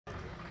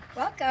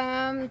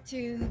Welcome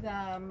to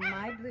the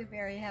My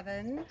Blueberry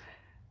Heaven.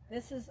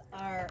 This is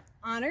our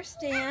honor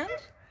stand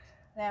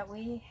that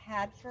we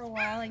had for a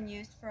while and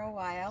used for a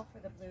while for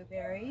the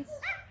blueberries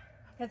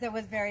because it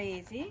was very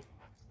easy.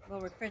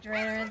 Little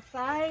refrigerator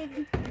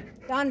inside.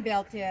 Don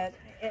built it.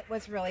 It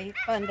was really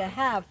fun to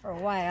have for a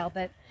while,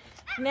 but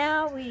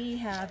now we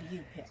have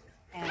you pick,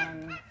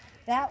 and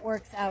that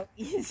works out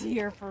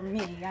easier for me.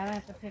 I don't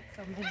have to pick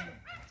so many.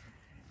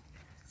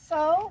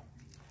 So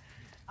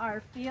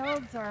our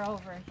fields are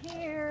over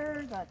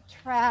here. The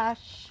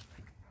trash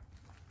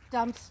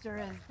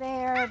dumpster is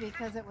there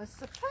because it was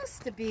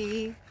supposed to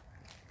be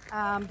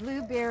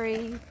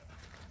blueberry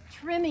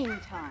trimming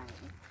time.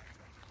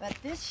 But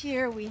this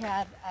year we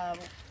had a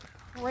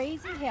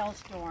crazy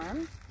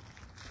hailstorm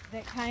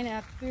that kind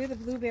of threw the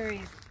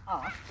blueberries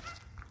off.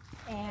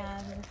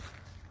 And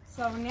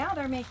so now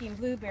they're making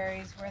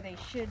blueberries where they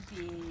should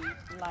be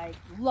like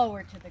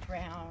lower to the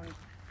ground,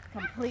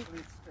 completely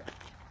stripped.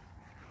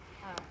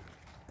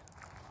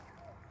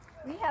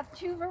 We have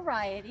two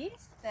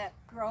varieties that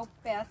grow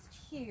best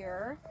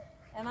here,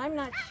 and I'm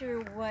not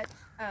sure what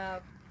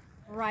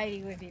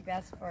variety would be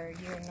best for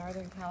you in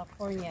Northern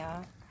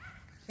California,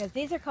 because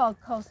these are called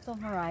coastal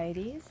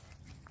varieties,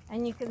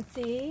 and you can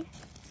see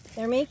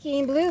they're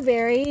making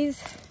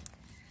blueberries.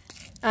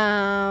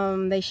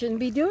 They shouldn't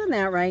be doing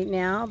that right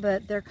now,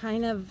 but they're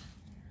kind of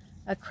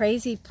a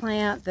crazy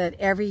plant that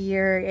every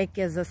year it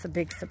gives us a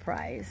big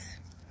surprise.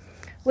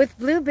 With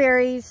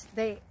blueberries,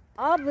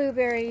 all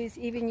blueberries,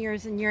 even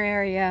yours in your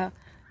area,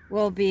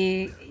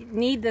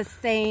 need the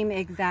same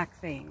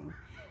exact thing.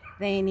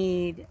 They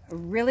need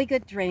really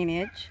good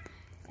drainage,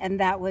 and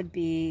that would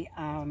be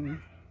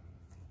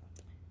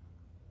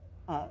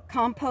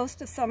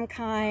compost of some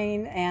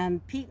kind,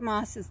 and peat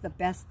moss is the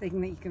best thing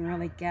that you can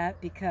really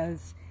get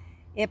because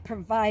it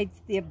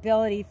provides the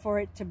ability for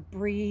it to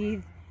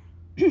breathe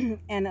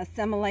and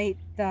assimilate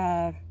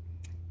the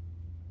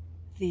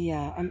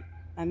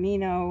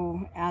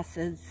amino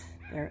acids.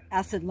 They're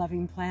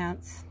acid-loving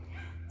plants.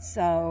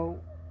 So,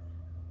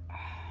 what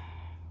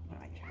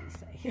am I trying to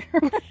say here?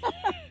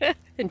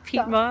 And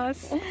peat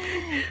moss.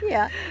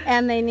 Yeah,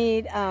 and they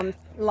need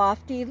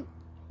lofty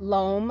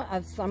loam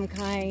of some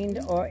kind,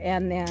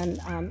 and then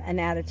an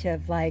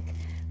additive like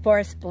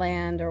forest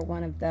blend or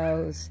one of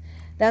those.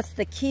 That's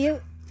the key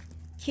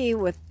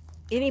with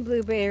any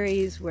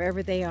blueberries,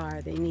 wherever they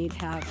are. They need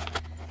to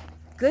have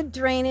good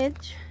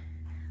drainage,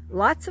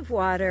 lots of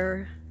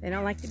water. They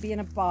don't like to be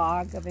in a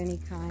bog of any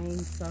kind,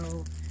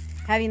 so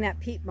having that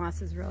peat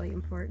moss is really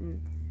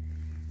important.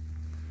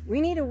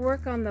 We need to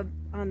work on the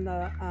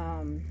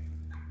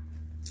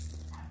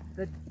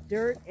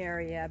dirt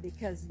area,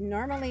 because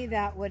normally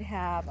that would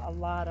have a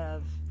lot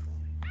of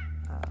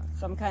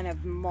some kind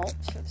of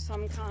mulch of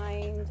some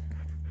kind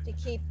to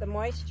keep the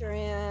moisture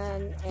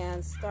in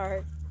and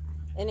start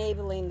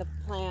enabling the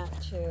plant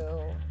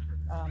to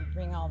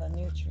bring all the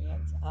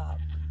nutrients up.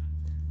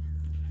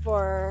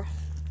 For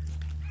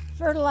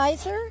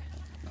fertilizer,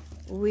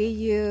 we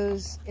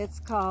use, it's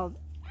called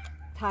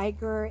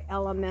Tiger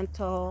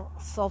Elemental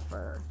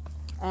Sulfur.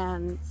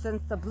 And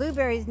since the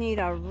blueberries need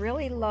a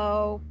really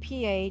low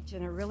pH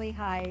and a really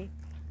high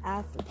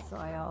acid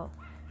soil,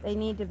 they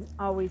need to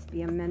always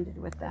be amended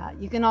with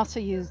that. You can also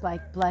use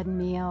like blood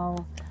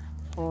meal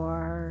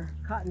or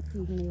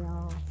cottonseed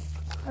meal.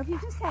 Or if you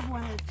just have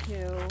one or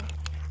two,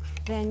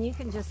 then you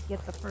can just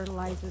get the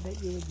fertilizer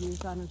that you would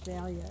use on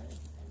azaleas.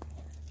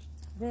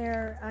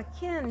 They're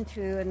akin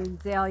to an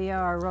azalea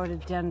or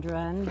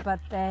rhododendron, but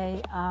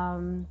they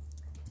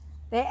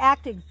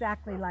act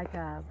exactly like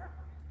a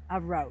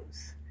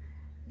rose.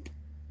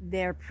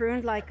 They're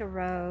pruned like a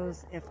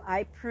rose. If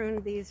I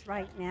pruned these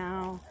right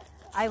now,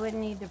 I would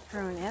need to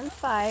prune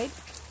inside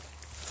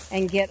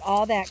and get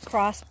all that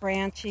cross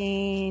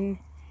branching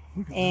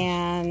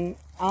and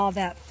all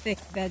that thick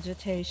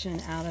vegetation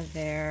out of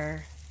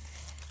there.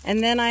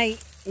 And then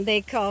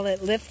they call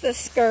it lift the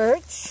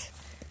skirts,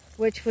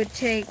 which would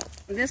take,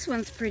 this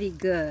one's pretty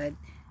good.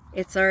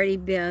 It's already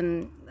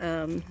been,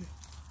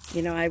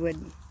 you know,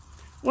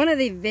 one of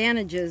the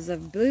advantages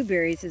of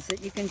blueberries is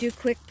that you can do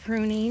quick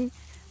pruning.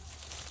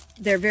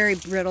 They're very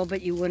brittle,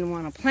 but you wouldn't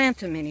want to plant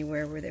them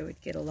anywhere where they would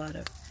get a lot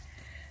of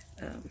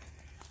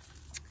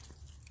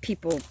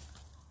people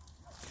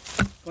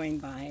going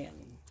by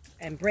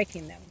and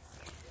breaking them.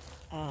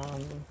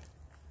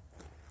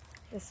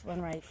 This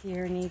one right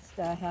here needs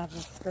to have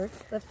the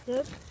skirts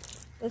lifted.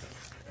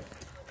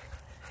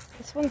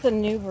 This one's a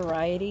new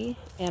variety,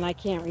 and I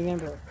can't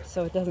remember,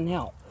 so it doesn't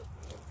help.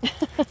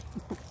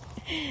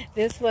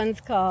 This one's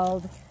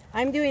called,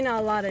 I'm doing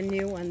a lot of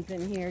new ones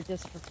in here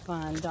just for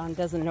fun. Dawn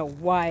doesn't know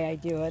why I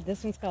do it.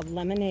 This one's called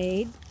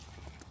Lemonade,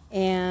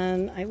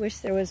 and I wish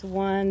there was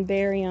one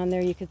berry on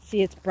there. You could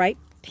see it's bright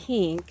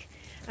pink.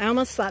 I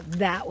almost thought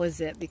that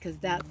was it because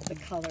that's the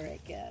color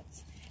it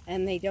gets.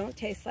 And they don't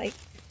taste like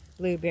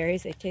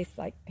blueberries. They taste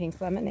like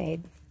pink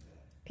lemonade.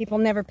 People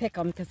never pick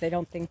them because they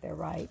don't think they're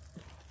ripe.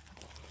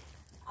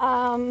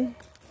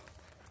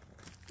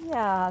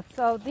 Yeah,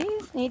 so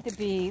these need to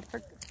be,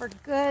 for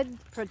good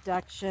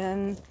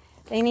production,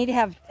 They need to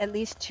have at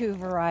least 2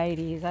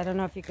 varieties. I don't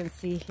know if you can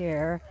see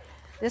here.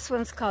 This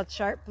one's called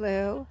Sharp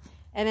Blue,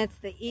 and it's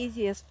the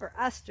easiest for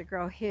us to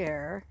grow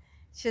here.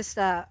 It's just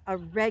a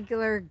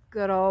regular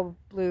good old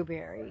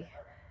blueberry.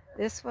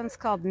 This one's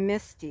called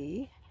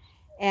Misty,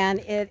 and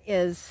it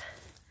is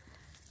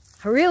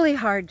really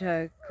hard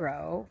to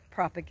grow,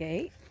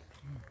 propagate.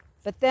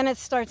 But then it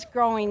starts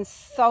growing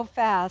so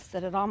fast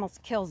that it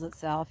almost kills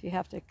itself. You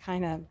have to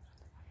kind of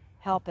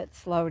help it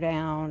slow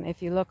down.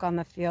 If you look on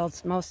the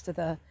fields, most of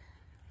the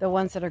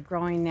ones that are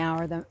growing now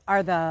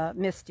are the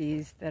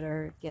Misties that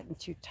are getting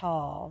too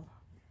tall.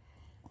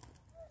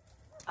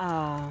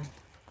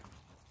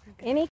 Any